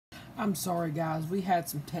I'm sorry, guys. We had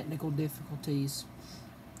some technical difficulties.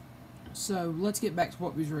 So, let's get back to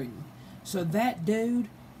what we was reading. So, that dude,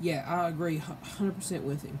 yeah, I agree 100%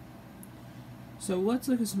 with him. So, let's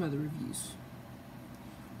look at some other reviews.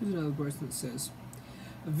 Here's another person that says,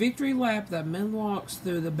 a victory lap that moonwalks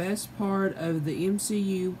through the best part of the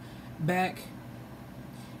MCU back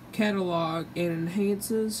catalog and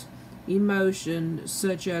enhances emotion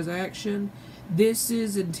such as action. This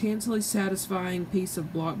is intensely satisfying piece of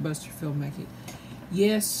blockbuster filmmaking.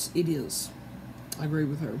 Yes, it is. I agree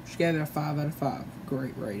with her. She gave it a 5 out of 5.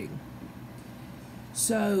 Great rating.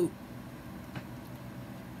 So,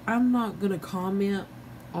 I'm not going to comment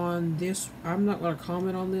on this. I'm not going to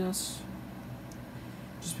comment on this.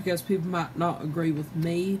 Just because people might not agree with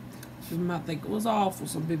me. Some people might think it was awful.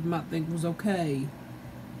 Some people might think it was okay.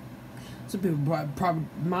 Some people probably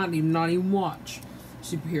might even not even watch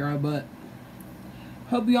superhero, but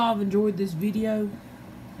hope y'all have enjoyed this video.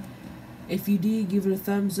 If you did, give it a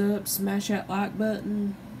thumbs up, smash that like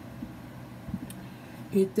button,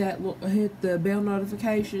 hit the bell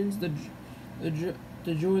notifications,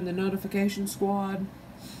 to join the notification squad.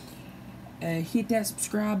 Hit that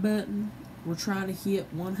subscribe button. We're trying to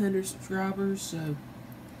hit 100 subscribers, so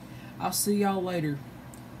I'll see y'all later.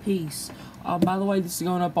 Peace. By the way, this is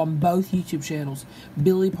going up on both YouTube channels,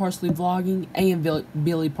 Billy Parsley Vlogging and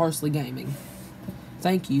Billy Parsley Gaming.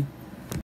 Thank you.